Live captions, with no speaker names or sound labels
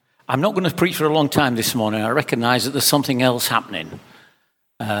I'm not going to preach for a long time this morning. I recognise that there's something else happening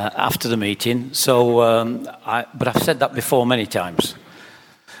after the meeting. But I've said that before many times.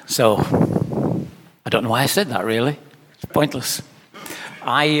 So I don't know why I said that, really. It's pointless.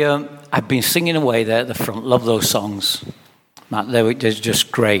 I've been singing away there at the front. Love those songs. Man, they're just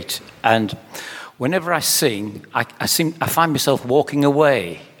great. And whenever I sing, I find myself walking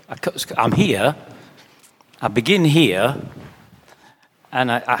away. I'm here. I begin here. And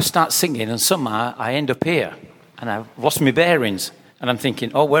I start singing, and somehow I end up here. And I've lost my bearings. And I'm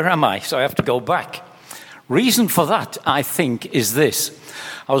thinking, oh, where am I? So I have to go back. Reason for that, I think, is this.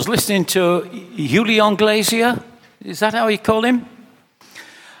 I was listening to Julian Glazier. Is that how you call him?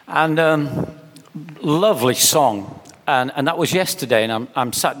 And lovely song. And that was yesterday. And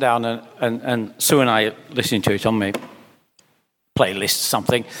I'm sat down, and Sue and I are listening to it on my playlist,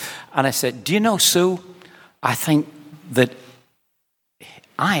 something. And I said, do you know, Sue, I think that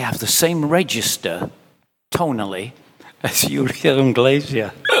I have the same register, tonally, as Julian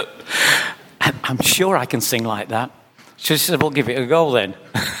Glazier. I'm sure I can sing like that. She said, well, give it a go then.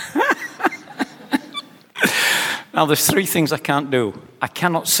 Now, there's three things I can't do. I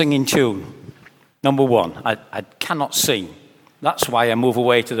cannot sing in tune. Number one, I cannot sing. That's why I move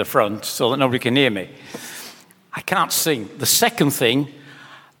away to the front so that nobody can hear me. I can't sing. The second thing,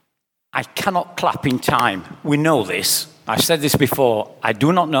 I cannot clap in time. We know this. I've said this before. I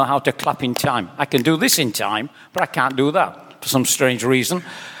do not know how to clap in time. I can do this in time, but I can't do that for some strange reason.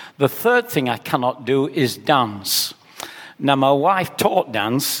 The third thing I cannot do is dance. Now, my wife taught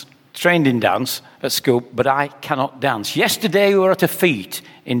dance, trained in dance at school, but I cannot dance. Yesterday, we were at a feast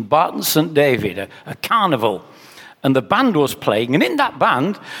in Barton St. David, a carnival, and the band was playing, and in that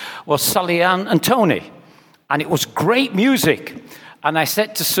band was Sally Ann and Tony, and it was great music. And I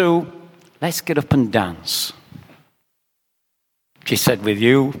said to Sue, let's get up and dance. She said, with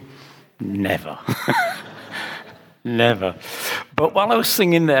you, never. Never. But while I was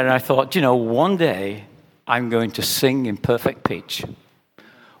singing there, I thought, one day I'm going to sing in perfect pitch.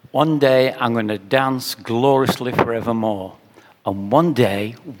 One day I'm going to dance gloriously forevermore. And one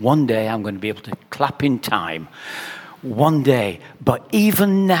day I'm going to be able to clap in time. One day. But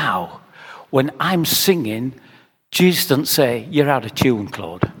even now, when I'm singing, Jesus doesn't say, you're out of tune,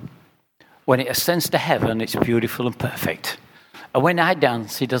 Claude. When it ascends to heaven, it's beautiful and perfect. And when I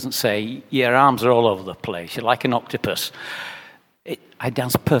dance, he doesn't say, your arms are all over the place, you're like an octopus. I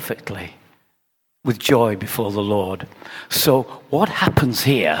dance perfectly with joy before the Lord. So what happens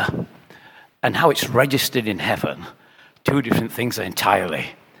here and how it's registered in heaven, two different things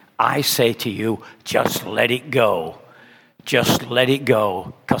entirely. I say to you, just let it go. Just let it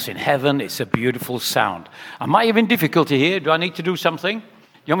go. Because in heaven, it's a beautiful sound. Am I having difficulty here? Do I need to do something?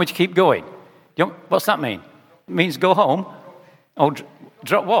 You want me to keep going? What's that mean? It means go home? Oh,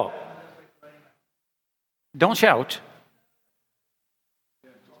 drop what? Don't shout.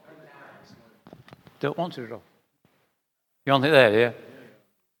 Don't want to drop. You want it there, yeah?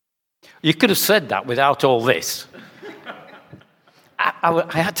 You could have said that without all this. I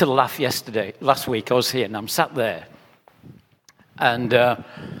had to laugh last week I was here, and I'm sat there. And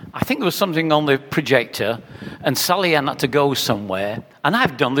I think there was something on the projector, and Sally Ann had to go somewhere. And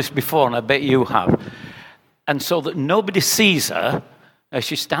I've done this before, and I bet you have. And so that nobody sees her as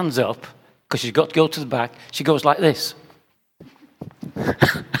she stands up, because she's got to go to the back, she goes like this.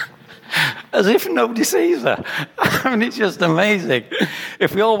 As if nobody sees her. I mean, it's just amazing.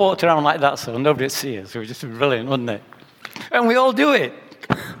 If we all walked around like that, so nobody would see us, it would just be brilliant, wouldn't it? And we all do it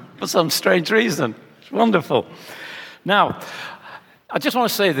for some strange reason. It's wonderful. Now, I just want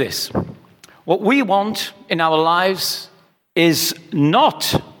to say this. What we want in our lives is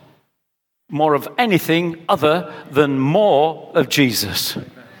not more of anything other than more of Jesus.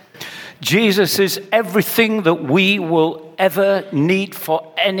 Jesus is everything that we will ever need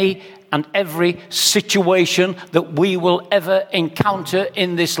for any and every situation that we will ever encounter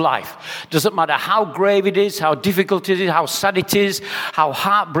in this life. Doesn't matter how grave it is, how difficult it is, how sad it is, how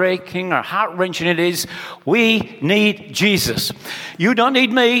heartbreaking or heart-wrenching it is, we need Jesus. You don't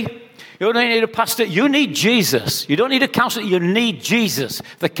need me. You don't need a pastor. You need Jesus. You don't need a counselor. You need Jesus.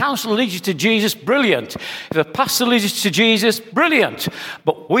 If the counselor leads you to Jesus, brilliant. If the pastor leads you to Jesus, brilliant.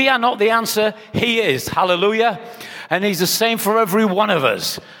 But we are not the answer. He is. Hallelujah. And he's the same for every one of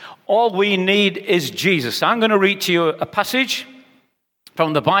us. All we need is Jesus. I'm going to read to you a passage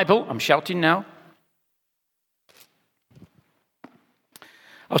from the Bible. I'm shouting now.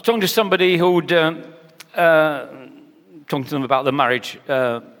 I was talking to somebody who'd talking to them about the marriage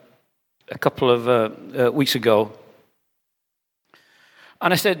a couple of weeks ago.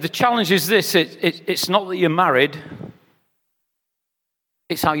 And I said, the challenge is this. It's not that you're married.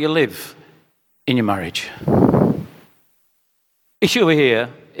 It's how you live in your marriage. Issue here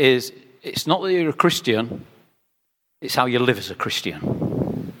is it's not that you're a Christian, it's how you live as a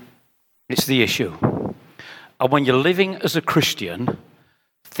Christian. It's the issue. And when you're living as a Christian,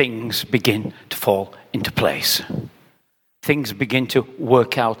 things begin to fall into place. Things begin to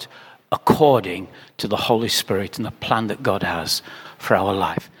work out according to the Holy Spirit and the plan that God has for our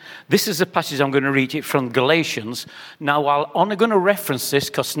life. This is a passage I'm going to read it from Galatians. Now, I'm only going to reference this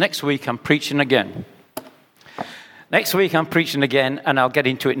because next week I'm preaching again. Next week I'm preaching again, and I'll get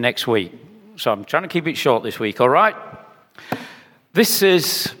into it next week. So I'm trying to keep it short this week, all right? This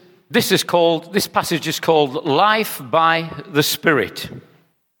passage is called Life by the Spirit.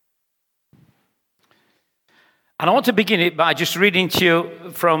 And I want to begin it by just reading to you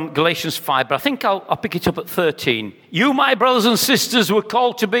from Galatians 5, but I think I'll pick it up at 13. You, my brothers and sisters, were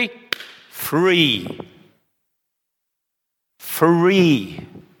called to be free. Free.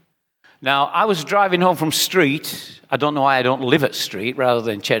 Now, I was driving home from Street. I don't know why I don't live at Street rather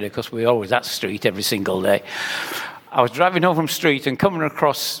than Cheddar, because we're always at Street every single day. I was driving home from Street and coming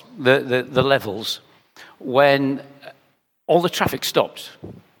across the levels when all the traffic stopped.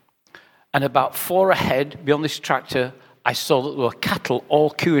 And about 4 ahead, beyond this tractor, I saw that there were cattle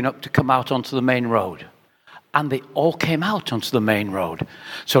all queuing up to come out onto the main road. And they all came out onto the main road.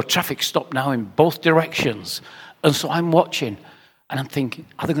 So traffic stopped now in both directions. And so I'm watching, and I'm thinking,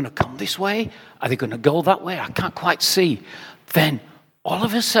 are they going to come this way? Are they going to go that way? I can't quite see. Then, all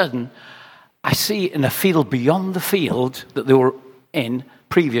of a sudden, I see in a field beyond the field that they were in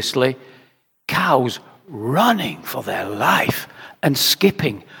previously, cows running for their life and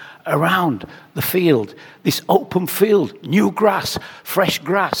skipping around the field, this open field, new grass, fresh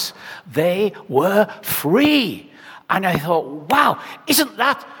grass. They were free. And I thought, wow, isn't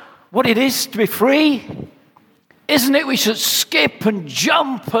that what it is to be free? Isn't it? We should skip and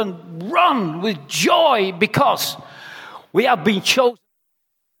jump and run with joy because we have been chosen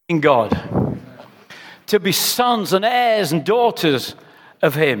in God to be sons and heirs and daughters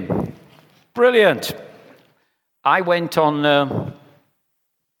of Him. Brilliant. I went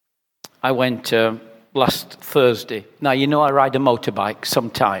last Thursday. Now, you know I ride a motorbike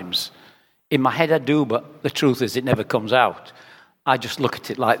sometimes. In my head I do, but the truth is it never comes out. I just look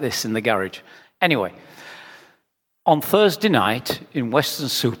at it like this in the garage. Anyway, on Thursday night in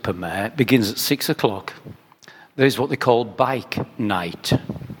Weston-super-Mare, it begins at 6 o'clock, there is what they call bike night.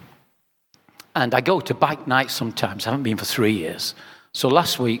 And I go to bike night sometimes. I haven't been for 3 years. So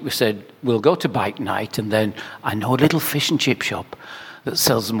last week we said, we'll go to bike night, and then I know a little fish and chip shop that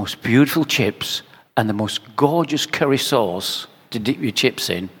sells the most beautiful chips and the most gorgeous curry sauce to dip your chips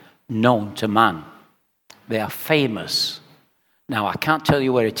in, known to man. They are famous. Now, I can't tell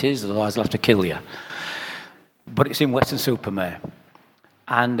you where it is, otherwise I'll have to kill you. But it's in Weston-super-Mare.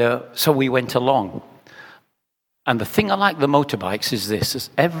 And so we went along. And the thing I like the motorbikes is this,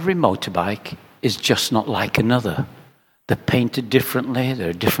 is every motorbike is just not like another. They're painted differently, they're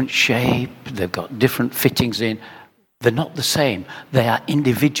a different shape, they've got different fittings in. They're not the same. They are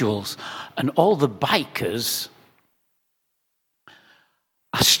individuals. And all the bikers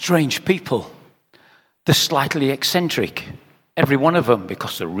are strange people. They're slightly eccentric. Every one of them,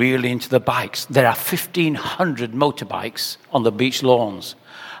 because they're really into the bikes. There are 1,500 motorbikes on the beach lawns.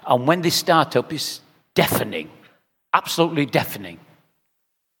 And when they start up, it's deafening. Absolutely deafening.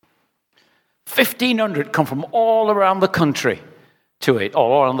 1,500 come from all around the country to it,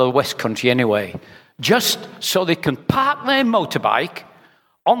 or all around the West Country anyway, just so they can park their motorbike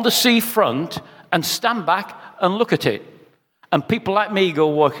on the seafront and stand back and look at it. And people like me go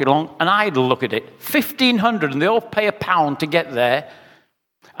walking along and I'd look at it. 1,500, and they all pay £1 to get there.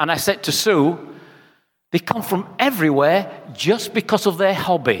 And I said to Sue, they come from everywhere just because of their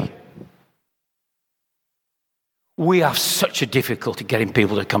hobby. We have such a difficulty getting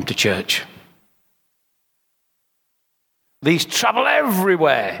people to come to church. These travel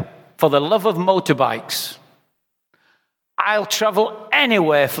everywhere for the love of motorbikes. I'll travel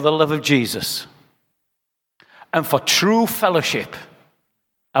anywhere for the love of Jesus and for true fellowship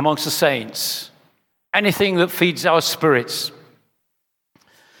amongst the saints. Anything that feeds our spirits.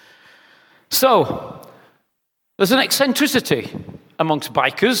 So, there's an eccentricity amongst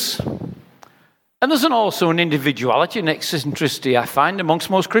bikers, and there's also an individuality and eccentricity I find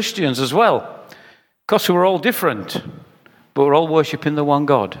amongst most Christians as well. Because we're all different, but we're all worshipping the one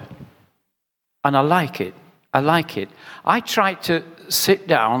God. And I like it. I like it. I tried to sit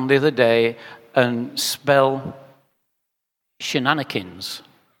down the other day and spell shenanigans.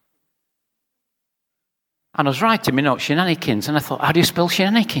 And I was writing my notes, shenanigans, and I thought, how do you spell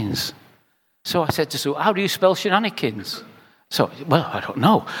shenanigans? So I said to Sue, how do you spell shenanigans? So, well, I don't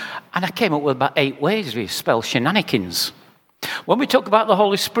know. And I came up with about 8 ways we spell shenanigans. When we talk about the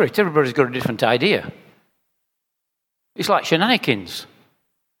Holy Spirit, everybody's got a different idea. It's like shenanigans.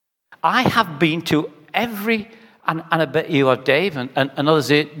 I have been to every, and I bet you have, Dave, and others,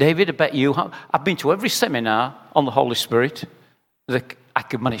 David, I bet you have. I've been to every seminar on the Holy Spirit that I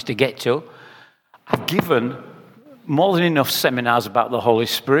could manage to get to. I've given more than enough seminars about the Holy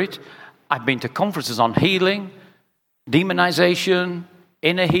Spirit. I've been to conferences on healing, demonization,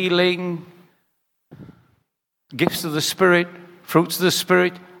 inner healing, gifts of the Spirit, fruits of the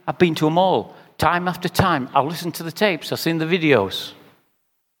Spirit. I've been to them all, time after time. I've listened to the tapes. I've seen the videos.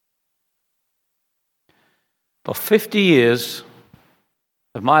 For 50 years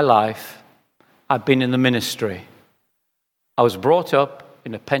of my life, I've been in the ministry. I was brought up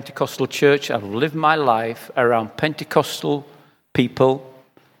in a Pentecostal church. I've lived my life around Pentecostal people,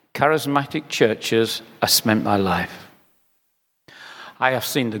 charismatic churches. I spent my life. I have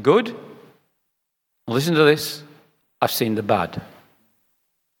seen the good. Listen to this. I've seen the bad.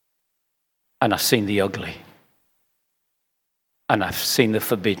 And I've seen the ugly. And I've seen the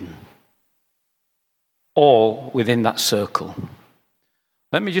forbidden. All within that circle.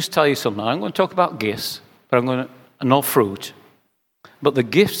 Let me just tell you something. I'm going to talk about gifts, but I'm going to no fruit. But the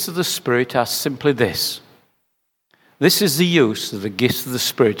gifts of the Spirit are simply this. This is the use of the gifts of the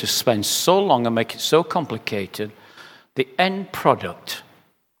Spirit to spend so long and make it so complicated. The end product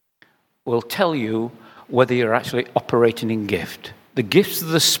will tell you whether you're actually operating in gift. The gifts of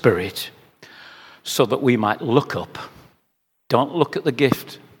the Spirit, so that we might look up. Don't look at the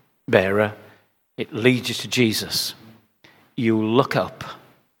gift bearer. It leads you to Jesus. You look up,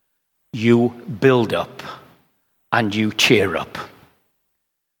 you build up, and you cheer up.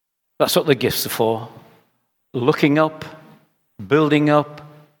 That's what the gifts are for. Looking up, building up,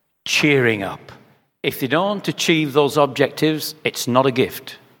 cheering up. If they don't achieve those objectives, it's not a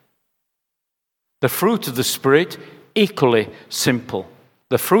gift. The fruit of the Spirit, equally simple.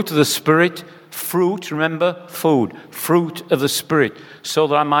 The fruit of the Spirit, fruit, remember, food, fruit of the Spirit, so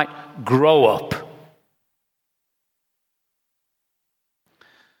that I might grow up.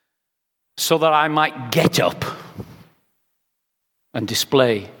 So that I might get up and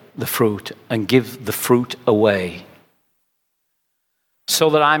display the fruit and give the fruit away. So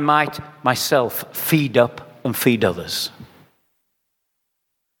that I might myself feed up and feed others.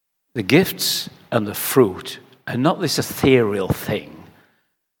 The gifts and the fruit are not this ethereal thing.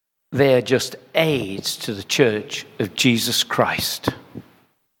 They are just aids to the church of Jesus Christ.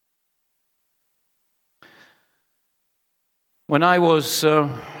 When I was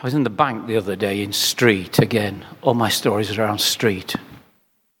in the bank the other day in Street, again, all my stories are around Street.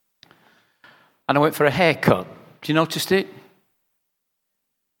 And I went for a haircut. Do you notice it?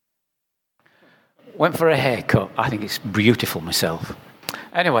 Went for a haircut. I think it's beautiful myself.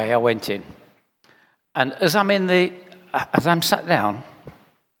 Anyway, I went in. And as I'm sat down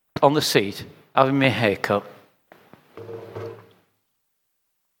on the seat, having my haircut,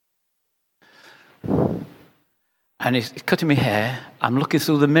 and he's cutting my hair, I'm looking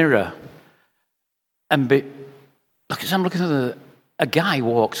through the mirror. And as I'm looking through a guy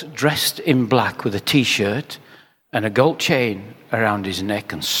walks dressed in black with a T-shirt and a gold chain around his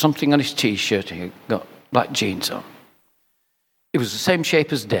neck and something on his T-shirt. He got black jeans on. It was the same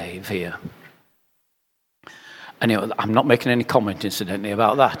shape as Dave here. And I'm not making any comment, incidentally,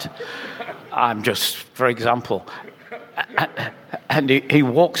 about that. I'm just, for example. And he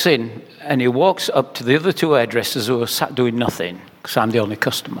walks in, and he walks up to the other two hairdressers who are sat doing nothing, because I'm the only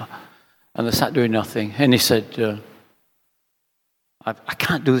customer. And they're sat doing nothing. And he said, I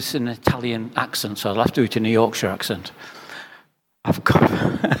can't do this in an Italian accent, so I'll have to do it in a Yorkshire accent. I've come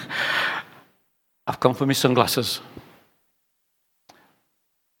for my sunglasses.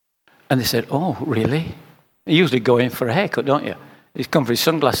 And they said, oh, really? You usually go in for a haircut, don't you? He's come for his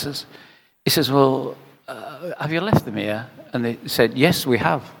sunglasses. He says, well, have you left them here? And they said, yes, we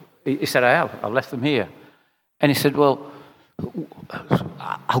have. He said, I have. I've left them here. And he said, well,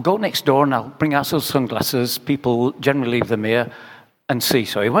 I'll go next door and I'll bring out some sunglasses. People generally leave them here and see.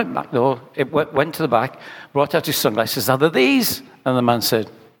 So he went back door, went to the back, brought out his sunglasses. Are there these? And the man said,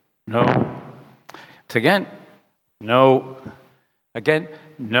 no. Again, no. Again,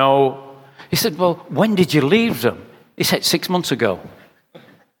 no. He said, well, when did you leave them? He said, 6 months ago.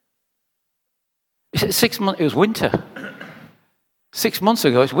 He said, 6 months, it was winter. 6 months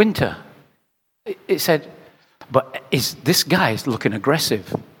ago, it's winter. It said, but this guy is looking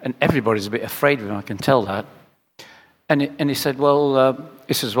aggressive, and everybody's a bit afraid of him, I can tell that. And he said, well,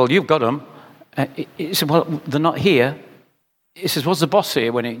 you've got them. He said, well, they're not here. He says, was the boss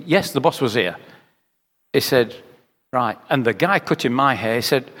here? Yes, the boss was here. He said, Right. And the guy cutting my hair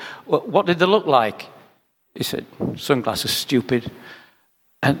said, well, what did they look like? He said, sunglasses, stupid.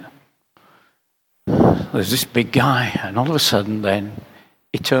 And there's this big guy, and all of a sudden then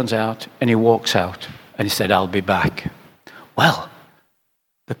he turns out and he walks out and he said, I'll be back. Well,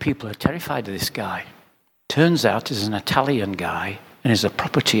 the people are terrified of this guy. Turns out he's an Italian guy and he's a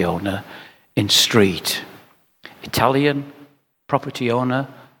property owner in Street. Italian property owner,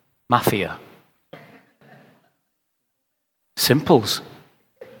 mafia. Simples.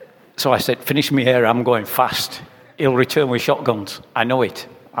 So I said, finish me hair, I'm going fast. He'll return with shotguns. I know it.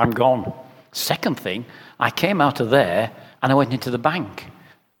 I'm gone. Second thing, I came out of there and I went into the bank.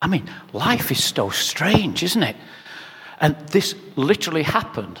 I mean, life is so strange, isn't it? And this literally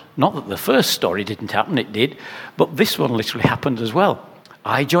happened. Not that the first story didn't happen, it did, but this one literally happened as well.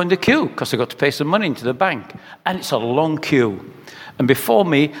 I joined the queue because I got to pay some money into the bank. And it's a long queue. And before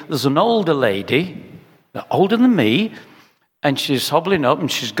me, there's an older lady, older than me, and she's hobbling up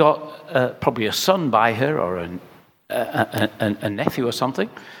and she's got probably a son by her or a nephew or something.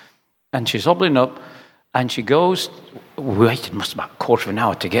 And she's hobbling up and she goes, we waited must about a quarter of an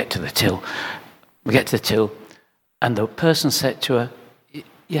hour to get to the till. We get to the till and the person said to her,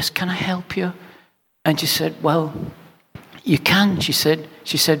 yes, can I help you? And she said, well, you can, she said,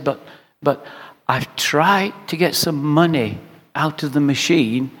 but I've tried to get some money out of the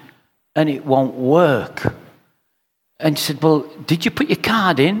machine and it won't work. And she said, well, did you put your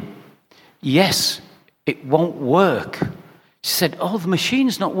card in? Yes, it won't work. She said, oh, the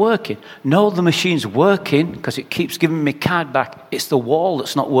machine's not working. No, the machine's working because it keeps giving me card back. It's the wall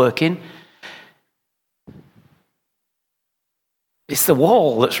that's not working. It's the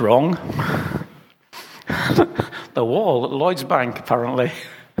wall that's wrong. The wall at Lloyd's Bank, apparently.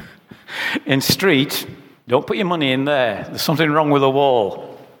 In Street, don't put your money in there. There's something wrong with the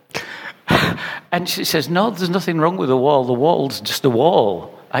wall. And she says, no, there's nothing wrong with the wall. The wall's just a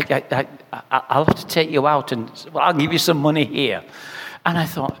wall. I'll have to take you out and well, I'll give you some money here. And I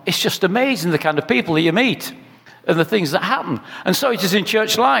thought, it's just amazing the kind of people that you meet and the things that happen. And so it is in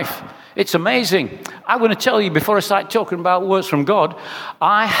church life. It's amazing. I want to tell you before I start talking about words from God,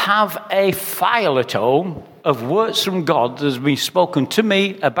 I have a file at home of words from God that has been spoken to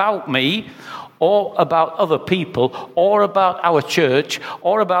me, or about other people, or about our church,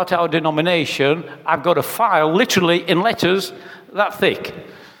 or about our denomination. I've got a file literally in letters that thick.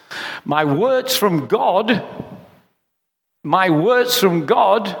 My words from God,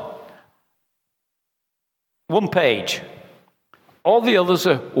 one page. All the others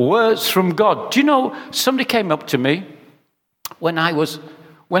are words from God. Do you know, somebody came up to me when I was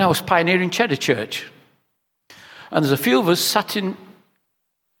pioneering Cheddar Church. And there's a few of us sat in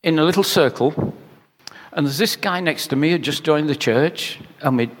a little circle. And there's this guy next to me who just joined the church.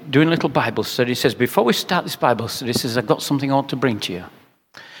 And we're doing a little Bible study. He says, before we start this Bible study, he says, I've got something I want to bring to you.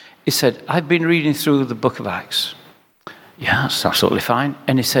 He said, I've been reading through the book of Acts. Yeah, that's absolutely fine.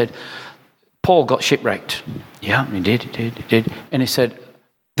 And he said, Paul got shipwrecked. Yeah, he did. And he said,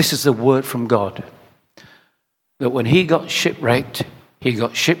 this is the word from God. That when he got shipwrecked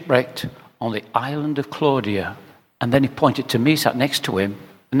on the island of Claudia. And then he pointed to me, sat next to him.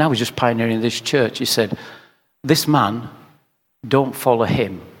 And now he's just pioneering this church. He said, this man, don't follow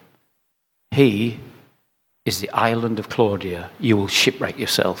him. He is the island of Claudia. You will shipwreck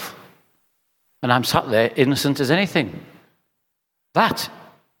yourself. And I'm sat there innocent as anything. That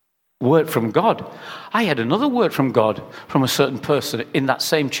word from God. I had another word from God from a certain person in that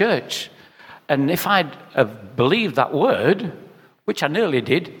same church. And if I'd have believed that word, which I nearly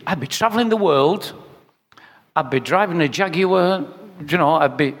did, I'd be traveling the world. I'd be driving a Jaguar. You know,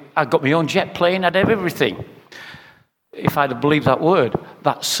 I'd got my own jet plane. I'd have everything. If I'd have believed that word,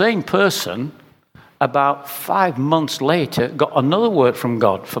 that same person, about 5 months later, got another word from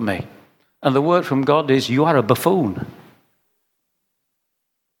God for me. And the word from God is, you are a buffoon.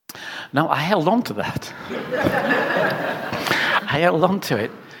 Now, I held on to that. I held on to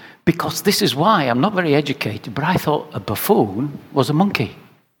it because this is why I'm not very educated, but I thought a buffoon was a monkey.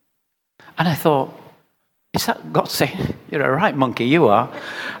 And I thought, is that God saying, you're a right monkey, you are?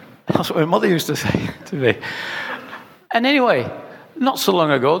 That's what my mother used to say to me. And anyway, not so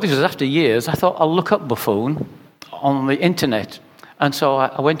long ago, this is after years, I thought I'll look up buffoon on the internet. And so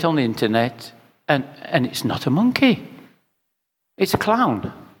I went on the internet, and it's not a monkey. It's a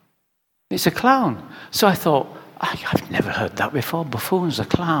clown. It's a clown. So I thought, I've never heard that before. Buffoon's a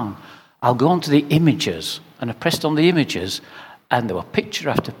clown. I'll go on to the images. And I pressed on the images, and there were picture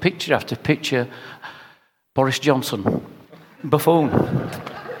after picture after picture. Boris Johnson. Buffoon.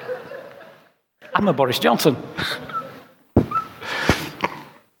 I'm a Boris Johnson.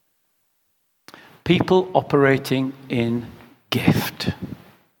 People operating in gift.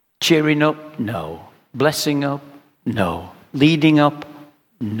 Cheering up? No. Blessing up? No. Leading up?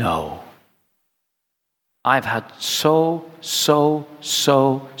 No. I've had so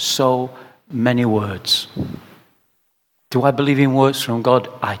many words. Do I believe in words from God?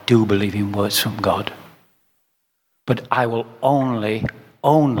 I do believe in words from God. But I will only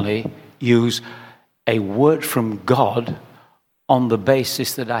use a word from God on the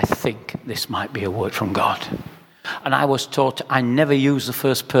basis that I think this might be a word from God. And I was taught I never use the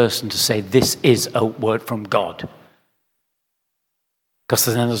first person to say this is a word from God. Because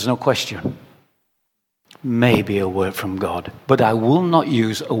then there's no question. Maybe a word from God. But I will not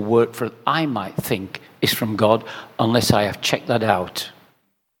use a word that I might think is from God unless I have checked that out.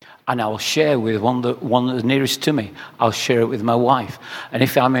 And I will share with one that's nearest to me. I'll share it with my wife. And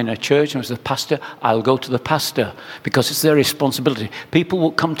if I'm in a church and it's the pastor, I'll go to the pastor because it's their responsibility. People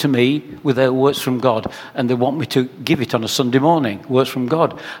will come to me with their words from God and they want me to give it on a Sunday morning, words from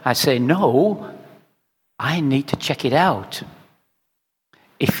God. I say, no, I need to check it out.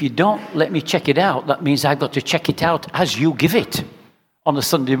 If you don't let me check it out, that means I've got to check it out as you give it on a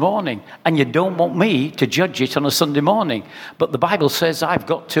Sunday morning. And you don't want me to judge it on a Sunday morning. But the Bible says I have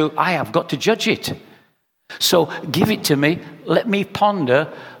got to judge it. So give it to me. Let me ponder.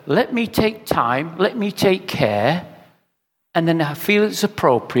 Let me take time. Let me take care. And then I feel it's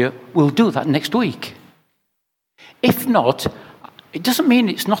appropriate. We'll do that next week. If not, it doesn't mean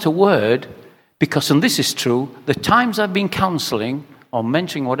it's not a word. Because, and this is true, the times I've been counseling or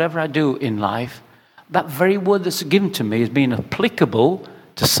mentoring whatever I do in life, that very word that's given to me has been applicable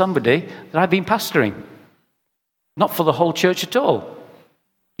to somebody that I've been pastoring. Not for the whole church at all,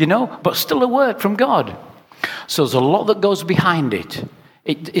 but still a word from God. So there's a lot that goes behind it.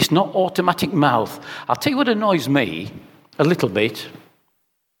 It's not automatic mouth. I'll tell you what annoys me a little bit.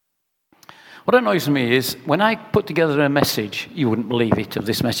 What annoys me is when I put together a message, you wouldn't believe it, of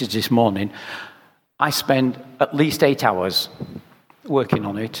this message this morning, I spend at least 8 hours working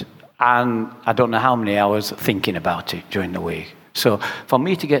on it. And I don't know how many hours thinking about it during the week. So for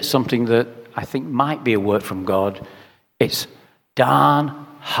me to get something that I think might be a word from God, it's darn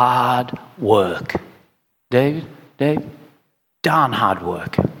hard work. Dave, darn hard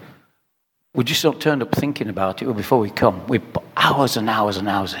work. We just don't turn up thinking about it before we come. We put hours and hours and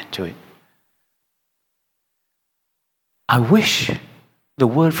hours into it. I wish the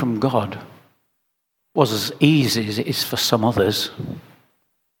word from God was as easy as it is for some others.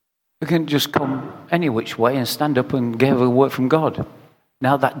 We can just come any which way and stand up and give a word from God.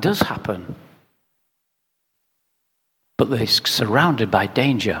 Now that does happen. But they're surrounded by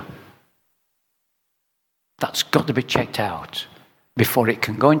danger. That's got to be checked out before it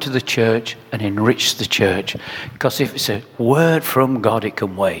can go into the church and enrich the church. Because if it's a word from God, it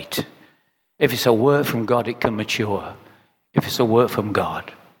can wait. If it's a word from God, it can mature. If it's a word from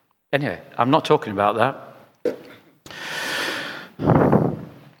God. Anyway, I'm not talking about that.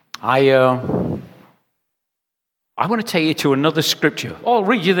 I want to take you to another scripture. Oh, I'll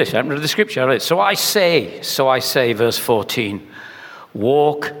read you this. I haven't read the scripture. So I say, verse 14,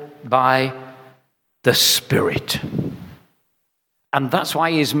 walk by the Spirit. And that's why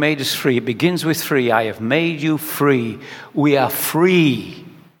He's made us free. It begins with free. I have made you free. We are free.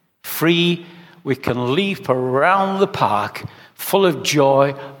 Free. We can leap around the park full of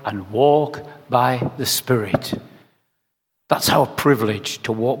joy and walk by the Spirit. That's our privilege,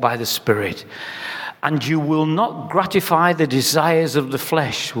 to walk by the Spirit. And you will not gratify the desires of the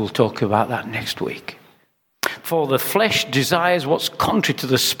flesh. We'll talk about that next week. For the flesh desires what's contrary to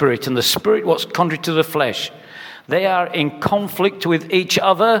the Spirit, and the Spirit what's contrary to the flesh. They are in conflict with each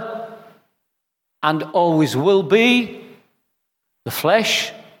other and always will be. The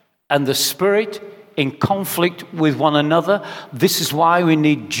flesh and the Spirit in conflict with one another. This is why we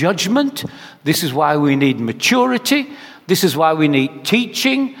need judgment. This is why we need maturity. This is why we need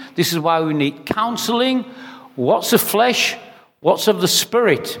teaching. This is why we need counseling. What's of flesh? What's of the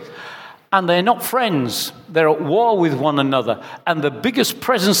Spirit? And they're not friends. They're at war with one another. And the biggest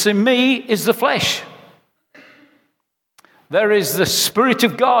presence in me is the flesh. There is the Spirit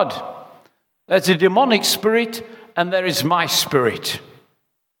of God. There's a demonic spirit, and there is my spirit.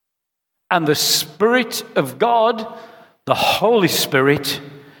 And the Spirit of God, the Holy Spirit,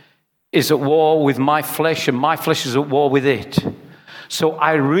 is at war with my flesh, and my flesh is at war with it. So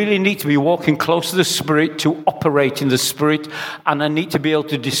I really need to be walking close to the Spirit to operate in the Spirit, and I need to be able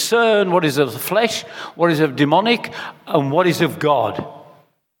to discern what is of the flesh, what is of demonic, and what is of God.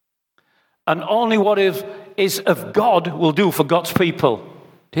 And only what is of God will do for God's people.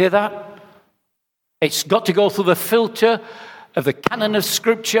 Do you hear that? It's got to go through the filter of the canon of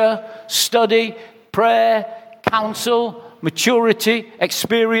Scripture, study, prayer, counsel, maturity,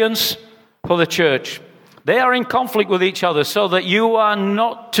 experience for the church. They are in conflict with each other so that you are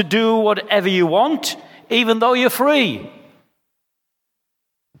not to do whatever you want, even though you're free.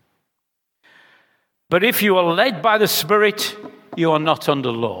 But if you are led by the Spirit, you are not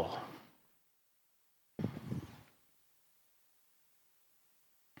under law.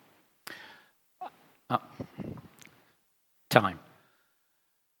 Time.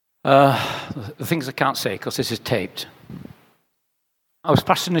 The things I can't say because this is taped. I was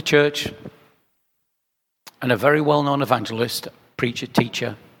pastoring a church, and a very well-known evangelist, preacher,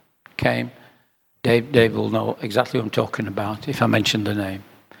 teacher came. Dave will know exactly what I'm talking about if I mention the name.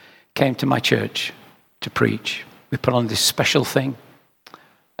 Came to my church to preach. We put on this special thing,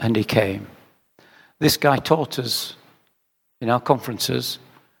 and he came. This guy taught us in our conferences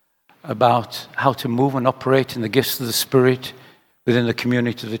about how to move and operate in the gifts of the Spirit within the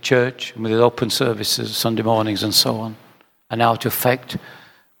community of the church, and with open services, Sunday mornings and so on, and how to affect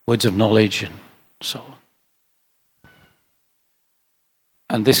words of knowledge and so on.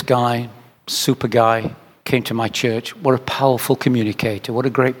 And this guy, super guy, came to my church. What a powerful communicator, what a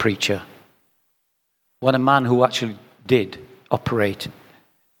great preacher. What a man who actually did operate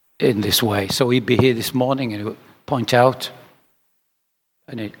in this way. So he'd be here this morning and he would point out,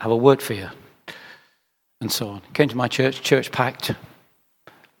 and he'd have a word for you, and so on. Came to my church packed,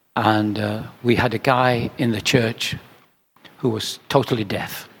 and we had a guy in the church who was totally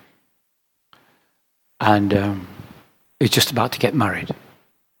deaf, and he was just about to get married.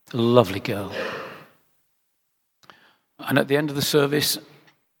 A lovely girl. And at the end of the service,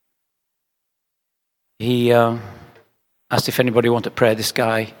 he asked if anybody wanted prayer. This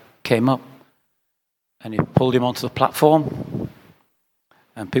guy came up, and he pulled him onto the platform,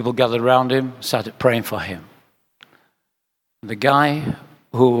 and people gathered around him, started praying for him. The guy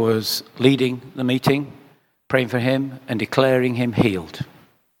who was leading the meeting, praying for him and declaring him healed.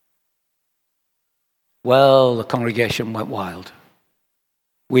 Well, the congregation went wild.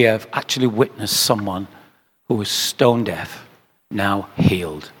 We have actually witnessed someone who was stone deaf, now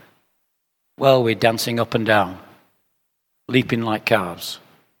healed. Well, we're dancing up and down, leaping like calves.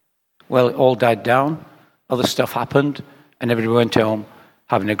 Well, it all died down, other stuff happened, and everybody went home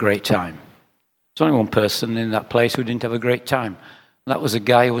having a great time. There's only one person in that place who didn't have a great time. And that was a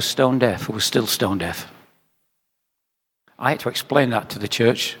guy who was stone deaf, who was still stone deaf. I had to explain that to the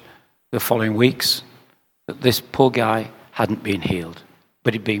church the following weeks, that this poor guy hadn't been healed,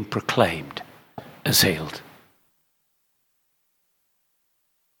 but he'd been proclaimed as healed.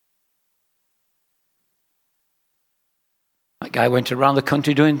 That guy went around the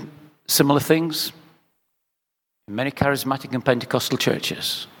country doing similar things in many charismatic and Pentecostal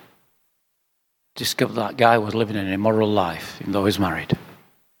churches. Discovered that guy was living an immoral life, even though he was married.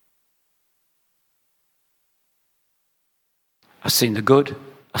 I've seen the good,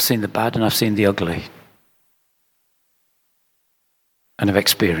 I've seen the bad, and I've seen the ugly. And I've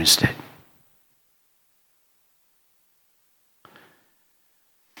experienced it.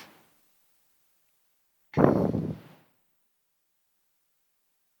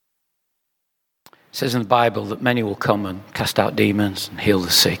 It says in the Bible that many will come and cast out demons and heal the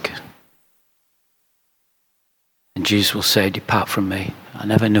sick. And Jesus will say, "Depart from me, I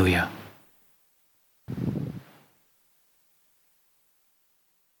never knew you."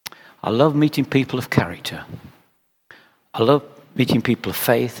 I love meeting people of character. I love meeting people of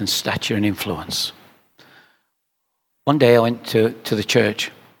faith and stature and influence. One day I went to the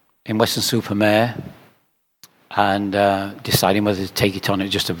church in Weston-super-Mare and deciding whether to take it on. It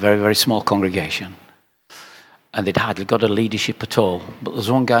was just a very, very small congregation. And they'd hardly got a leadership at all. But there was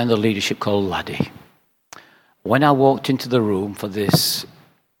one guy in the leadership called Laddie. When I walked into the room for this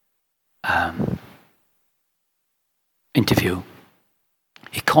interview,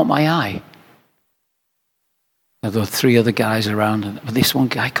 he caught my eye. Now, there were 3 other guys around, but this one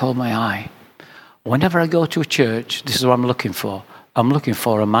guy caught my eye. Whenever I go to a church, this is what I'm looking for. I'm looking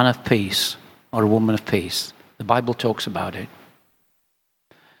for a man of peace or a woman of peace. The Bible talks about it.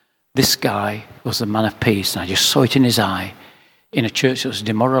 This guy was a man of peace, and I just saw it in his eye, in a church that was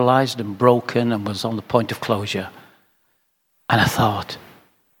demoralized and broken and was on the point of closure. And I thought,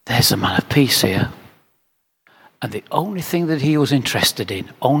 there's a man of peace here. And the only thing that he was interested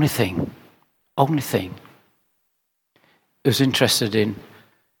in, only thing, he was interested in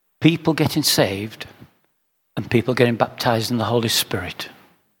people getting saved and people getting baptized in the Holy Spirit.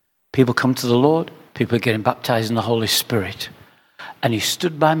 People come to the Lord, people are getting baptized in the Holy Spirit. And he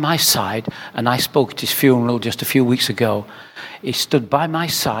stood by my side, and I spoke at his funeral just a few weeks ago. He stood by my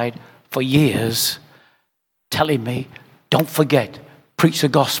side for years, telling me, "Don't forget, preach the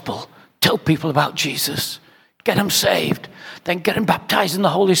gospel, tell tell people about Jesus. Get them saved. Then get them baptized in the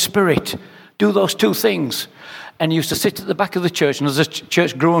Holy Spirit. Do those two things. And he used to sit at the back of the church, and as the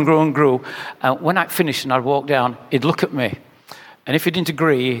church grew and grew and grew, when I'd finished and I'd walk down, he'd look at me. And if he didn't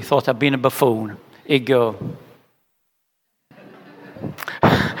agree, he thought I'd been a buffoon, he'd go.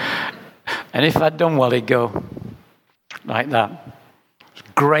 And if I'd done well, he'd go like that.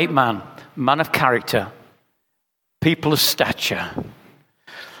 Great man of character, people of stature.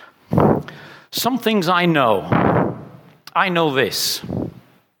 Some things I know. I know this,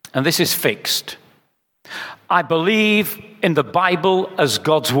 and this is fixed. I believe in the Bible as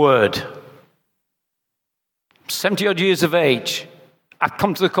God's word. 70-odd years of age, I've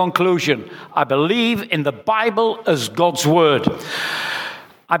come to the conclusion, I believe in the Bible as God's word.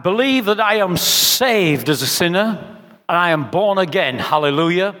 I believe that I am saved as a sinner, and I am born again.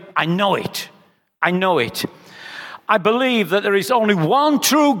 Hallelujah. I know it. I know it. I believe that there is only one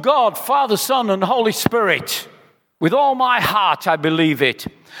true God, Father, Son, and Holy Spirit. With all my heart, I believe it.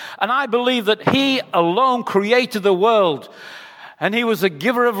 And I believe that he alone created the world, and he was the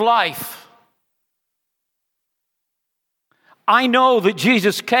giver of life. I know that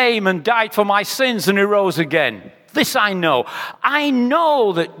Jesus came and died for my sins and he rose again. This I know. I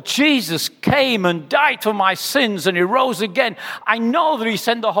know that Jesus came and died for my sins and he rose again. I know that he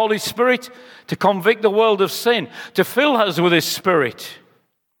sent the Holy Spirit to convict the world of sin, to fill us with his Spirit.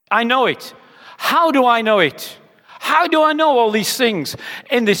 I know it. How do I know it? How do I know all these things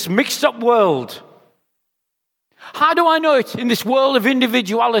in this mixed up world? How do I know it in this world of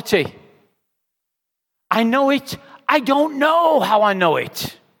individuality? I know it. I don't know how I know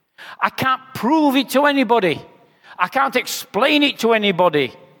it. I can't prove it to anybody. I can't explain it to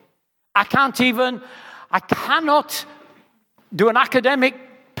anybody. I cannot do an academic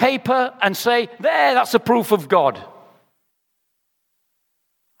paper and say, there, that's a proof of God.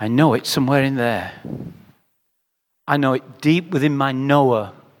 I know it somewhere in there. I know it deep within my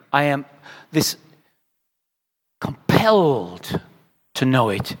knower. I am this compelled to know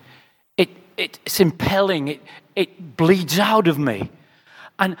it. It's impelling. It bleeds out of me.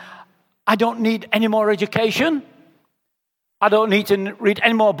 And I don't need any more education. I don't need to read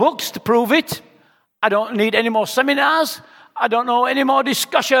any more books to prove it. I don't need any more seminars. I don't know any more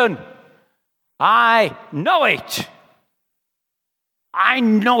discussion. I know it. I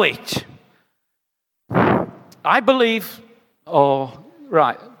know it. I believe, only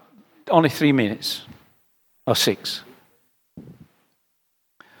 3 minutes or 6.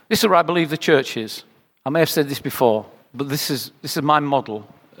 This is where I believe the church is. I may have said this before, but this is my model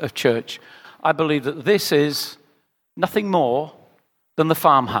of church. I believe that this is nothing more than the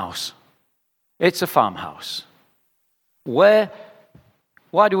farmhouse. It's a farmhouse. Why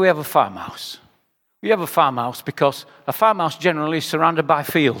do we have a farmhouse? We have a farmhouse because a farmhouse generally is surrounded by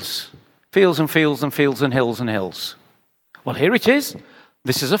fields. Fields and fields and fields and hills and hills. Well, here it is.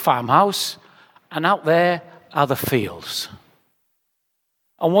 This is a farmhouse, and out there are the fields.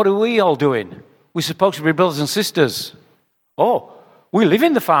 And what are we all doing? We're supposed to be brothers and sisters. Oh, we live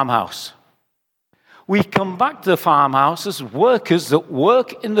in the farmhouse. We come back to the farmhouse as workers that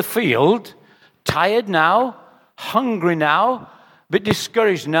work in the field, tired now, hungry now, a bit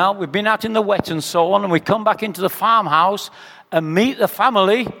discouraged now. We've been out in the wet and so on, and we come back into the farmhouse and meet the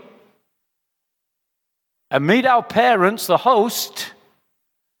family and meet our parents, the host.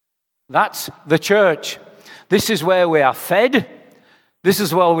 That's the church. This is where we are fed. This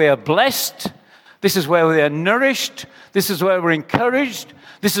is where we are blessed. This is where we are nourished. This is where we're encouraged.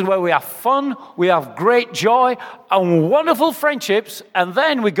 This is where we have fun. We have great joy and wonderful friendships. And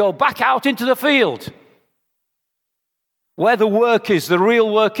then we go back out into the field where the work is, the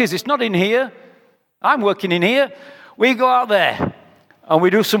real work is. It's not in here. I'm working in here. We go out there and we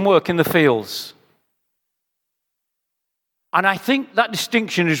do some work in the fields. And I think that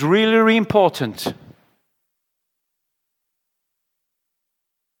distinction is really, really important.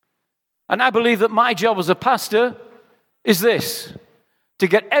 And I believe that my job as a pastor is this, to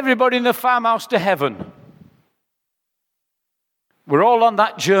get everybody in the farmhouse to heaven. We're all on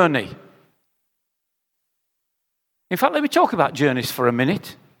that journey. In fact, let me talk about journeys for a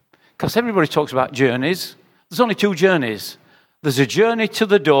minute, because everybody talks about journeys. There's only 2 journeys. There's a journey to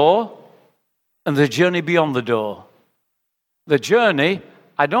the door, and there's a journey beyond the door. The journey,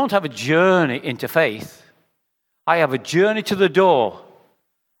 I don't have a journey into faith. I have a journey to the door.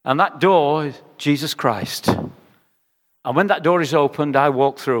 And that door is Jesus Christ. And when that door is opened, I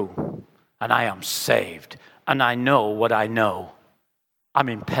walk through. And I am saved. And I know what I know. I'm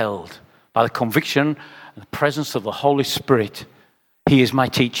impelled by the conviction and the presence of the Holy Spirit. He is my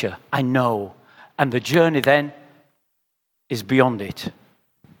teacher. I know. And the journey then is beyond it.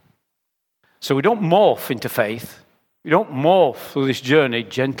 So we don't morph into faith. We don't morph through this journey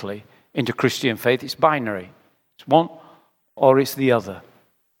gently into Christian faith. It's binary. It's one or it's the other.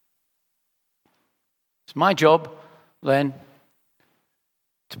 It's my job then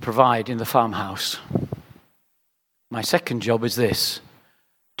to provide in the farmhouse. My second job is this,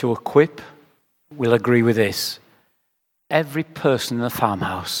 to equip, we'll agree with this, every person in the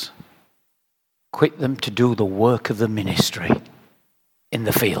farmhouse, equip them to do the work of the ministry in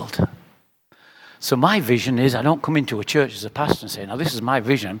the field. So my vision is, I don't come into a church as a pastor and say, now this is my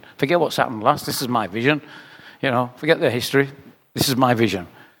vision. Forget what's happened last, this is my vision. Forget the history. This is my vision.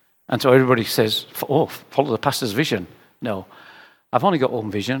 And so everybody says, follow the pastor's vision. No, I've only got one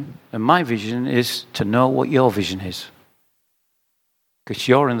vision, and my vision is to know what your vision is. Because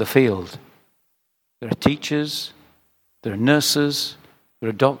you're in the field. There are teachers, there are nurses, there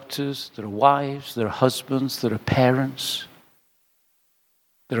are doctors, there are wives, there are husbands, there are parents.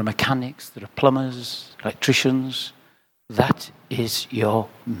 There are mechanics, there are plumbers, electricians. That is your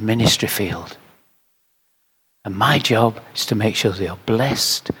ministry field. And my job is to make sure they are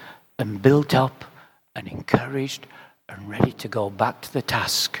blessed and built up and encouraged and ready to go back to the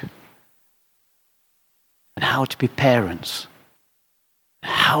task. And how to be parents.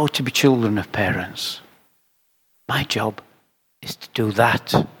 And how to be children of parents. My job is to do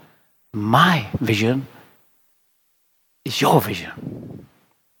that. My vision is your vision.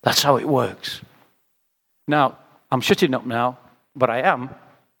 That's how it works. Now, I'm shutting up now, but I am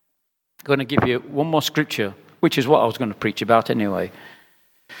going to give you one more scripture, which is what I was going to preach about anyway.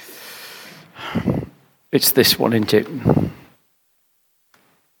 It's this one, isn't it?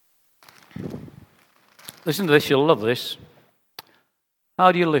 Listen to this, you'll love this.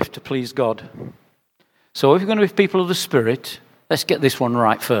 How do you live to please God? So if you're going to be people of the Spirit, let's get this one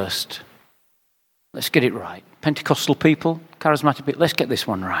right first. Let's get it right. Pentecostal people, charismatic people, let's get this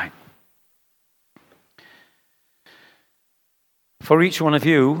one right. For each one of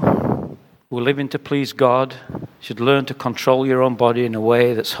you who are living to please God should learn to control your own body in a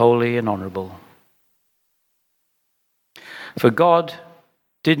way that's holy and honorable. For God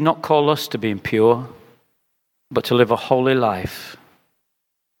did not call us to be impure, but to live a holy life.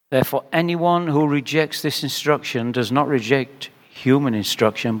 Therefore, anyone who rejects this instruction does not reject human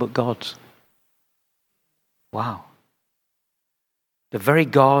instruction, but God's. Wow. The very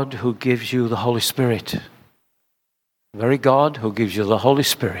God who gives you the Holy Spirit, the very God who gives you the Holy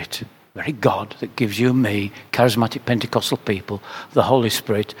Spirit, the very God that gives you and me, charismatic Pentecostal people, the Holy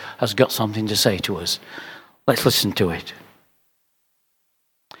Spirit has got something to say to us. Let's listen to it.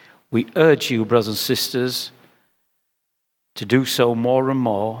 We urge you, brothers and sisters, to do so more and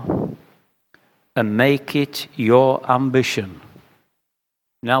more and make it your ambition.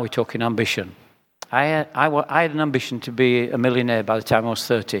 Now we're talking ambition. I had an ambition to be a millionaire by the time I was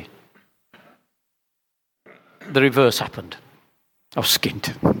 30. The reverse happened. I was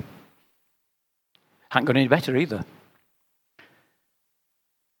skint. Hadn't got any better either.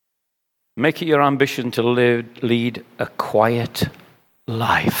 Make it your ambition to lead a quiet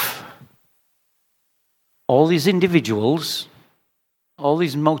life. All these individuals, all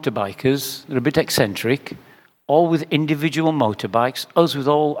these motorbikers, they're a bit eccentric, all with individual motorbikes, us with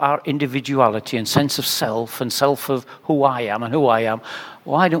all our individuality and sense of self and self of who I am and who I am.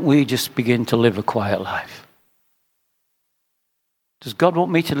 Why don't we just begin to live a quiet life? Does God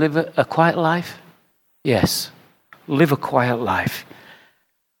want me to live a quiet life? Yes. Live a quiet life.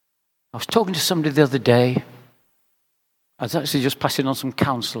 I was talking to somebody the other day. I was actually just passing on some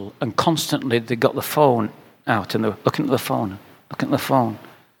counsel, and constantly they got the phone out and they're looking at the phone, looking at the phone,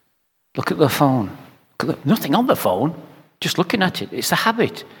 look at the phone. Nothing on the phone, just looking at it. It's a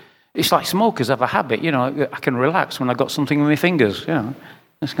habit. It's like smokers have a habit. I can relax when I've got something in my fingers.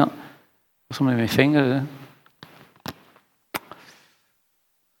 It's got something in my fingers.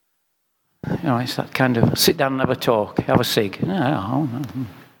 It's that kind of sit down and have a talk, have a cig.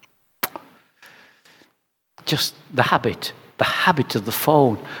 Just the habit of the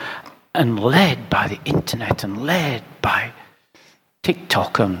phone, and led by the internet and led by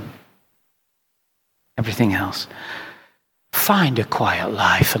TikTok and everything else. Find a quiet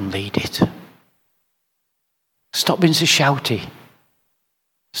life and lead it. Stop being so shouty.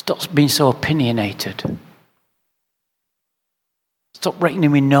 Stop being so opinionated. Stop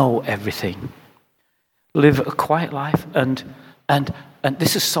reckoning we know everything. Live a quiet life, and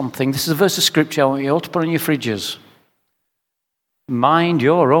this is a verse of scripture I want you all to put on your fridges. Mind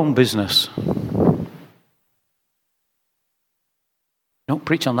your own business. Don't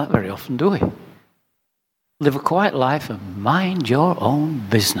preach on that very often, do we? Live a quiet life and mind your own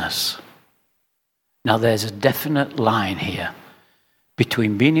business. Now there's a definite line here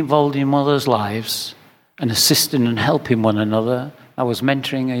between being involved in one another's lives and assisting and helping one another. I was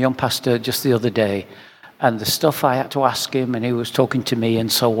mentoring a young pastor just the other day, and the stuff I had to ask him, and he was talking to me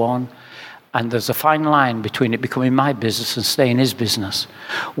and so on. And there's a fine line between it becoming my business and staying his business.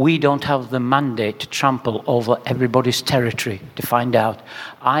 We don't have the mandate to trample over everybody's territory to find out.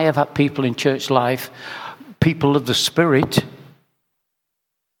 I have had people in church life, people of the Spirit,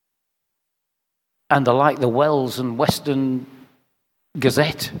 and they're like the Wells and Western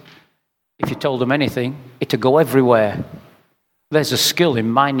Gazette. If you told them anything, it'd go everywhere. There's a skill in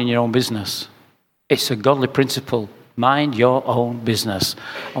minding your own business. It's a godly principle. Mind your own business.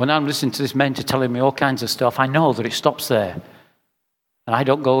 And when I'm listening to this mentor telling me all kinds of stuff, I know that it stops there. And I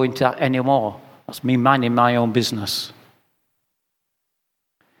don't go into that anymore. That's me minding my own business.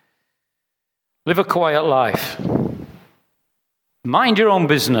 Live a quiet life. Mind your own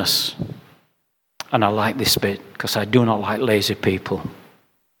business. And I like this bit because I do not like lazy people.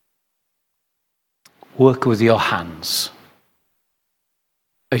 Work with your hands.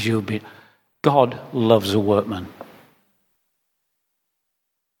 As you'll be. God loves a workman.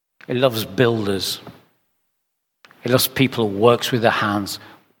 He loves builders. He loves people who works with their hands,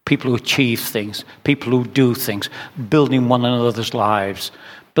 people who achieve things, people who do things, building one another's lives,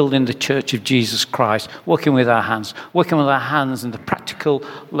 building the church of Jesus Christ, working with our hands in the practical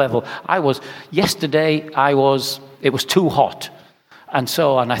level. Yesterday it was too hot. And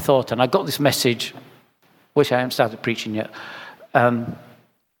I thought, and I got this message, which I haven't started preaching yet, on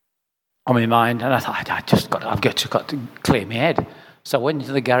my mind, and I thought, I've got to clear my head. So I went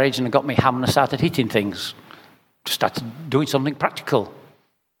into the garage and I got my hammer and I started hitting things. Started doing something practical.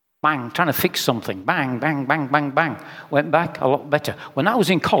 Bang, trying to fix something. Bang, bang, bang, bang, bang. Went back a lot better. When I was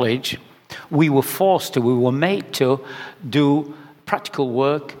in college, we were made to do practical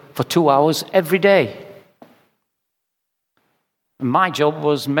work for 2 hours every day. My job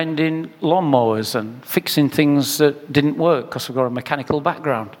was mending lawnmowers and fixing things that didn't work because I've got a mechanical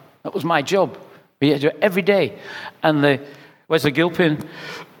background. That was my job. We had to do it every day. And Wesley Gilpin,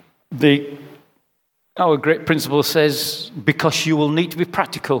 our great principle says, because you will need to be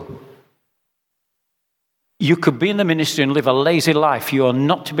practical. You could be in the ministry and live a lazy life. You are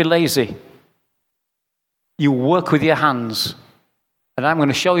not to be lazy. You work with your hands. And I'm going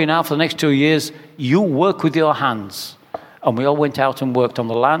to show you now for the next 2 years, you work with your hands. And we all went out and worked on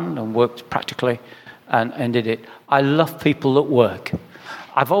the land and worked practically and did it. I love people that work.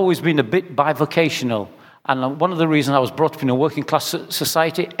 I've always been a bit bivocational. And one of the reasons I was brought up in a working class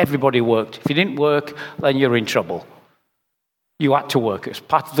society, everybody worked. If you didn't work, then you're in trouble. You had to work. It's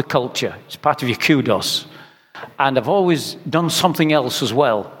part of the culture. It's part of your kudos. And I've always done something else as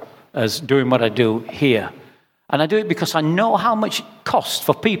well as doing what I do here. And I do it because I know how much it costs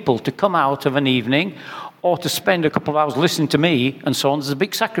for people to come out of an evening or to spend a couple of hours listening to me and so on. There's a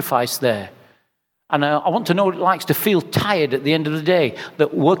big sacrifice there. And I want to know what it likes to feel tired at the end of the day,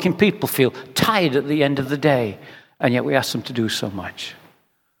 that working people feel tired at the end of the day, and yet we ask them to do so much.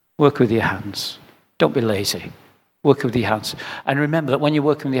 Work with your hands. Don't be lazy. Work with your hands. And remember that when you're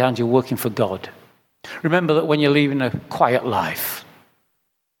working with your hands, you're working for God. Remember that when you're living a quiet life,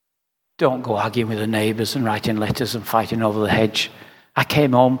 don't go arguing with the neighbours and writing letters and fighting over the hedge. I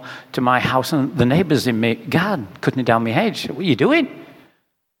came home to my house and the neighbours in my garden cutting down my hedge. What are you doing?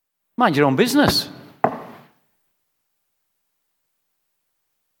 Mind your own business.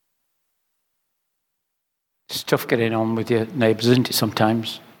 It's tough getting on with your neighbours, isn't it,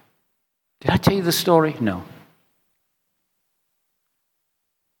 sometimes? Did I tell you the story? No.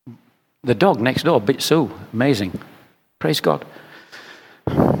 The dog next door bit Sue. Amazing. Praise God.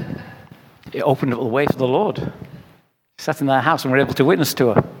 It opened up the way for the Lord. She sat in their house and we were able to witness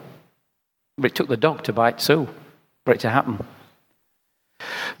to her. But it took the dog to bite Sue for it to happen.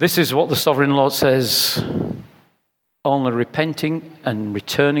 This is what the Sovereign Lord says. Only repenting and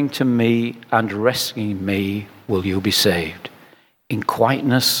returning to me and rescuing me will you be saved. In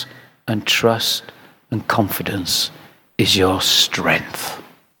quietness and trust and confidence is your strength.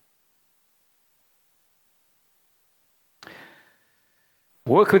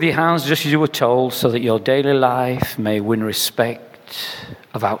 Work with your hands just as you were told, so that your daily life may win respect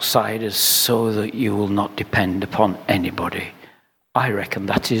of outsiders, so that you will not depend upon anybody. I reckon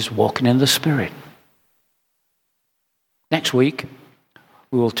that is walking in the Spirit. Next week,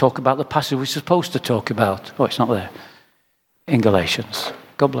 we will talk about the passage we're supposed to talk about. Oh, it's not there. In Galatians.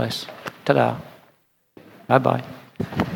 God bless. Ta-da. Bye-bye.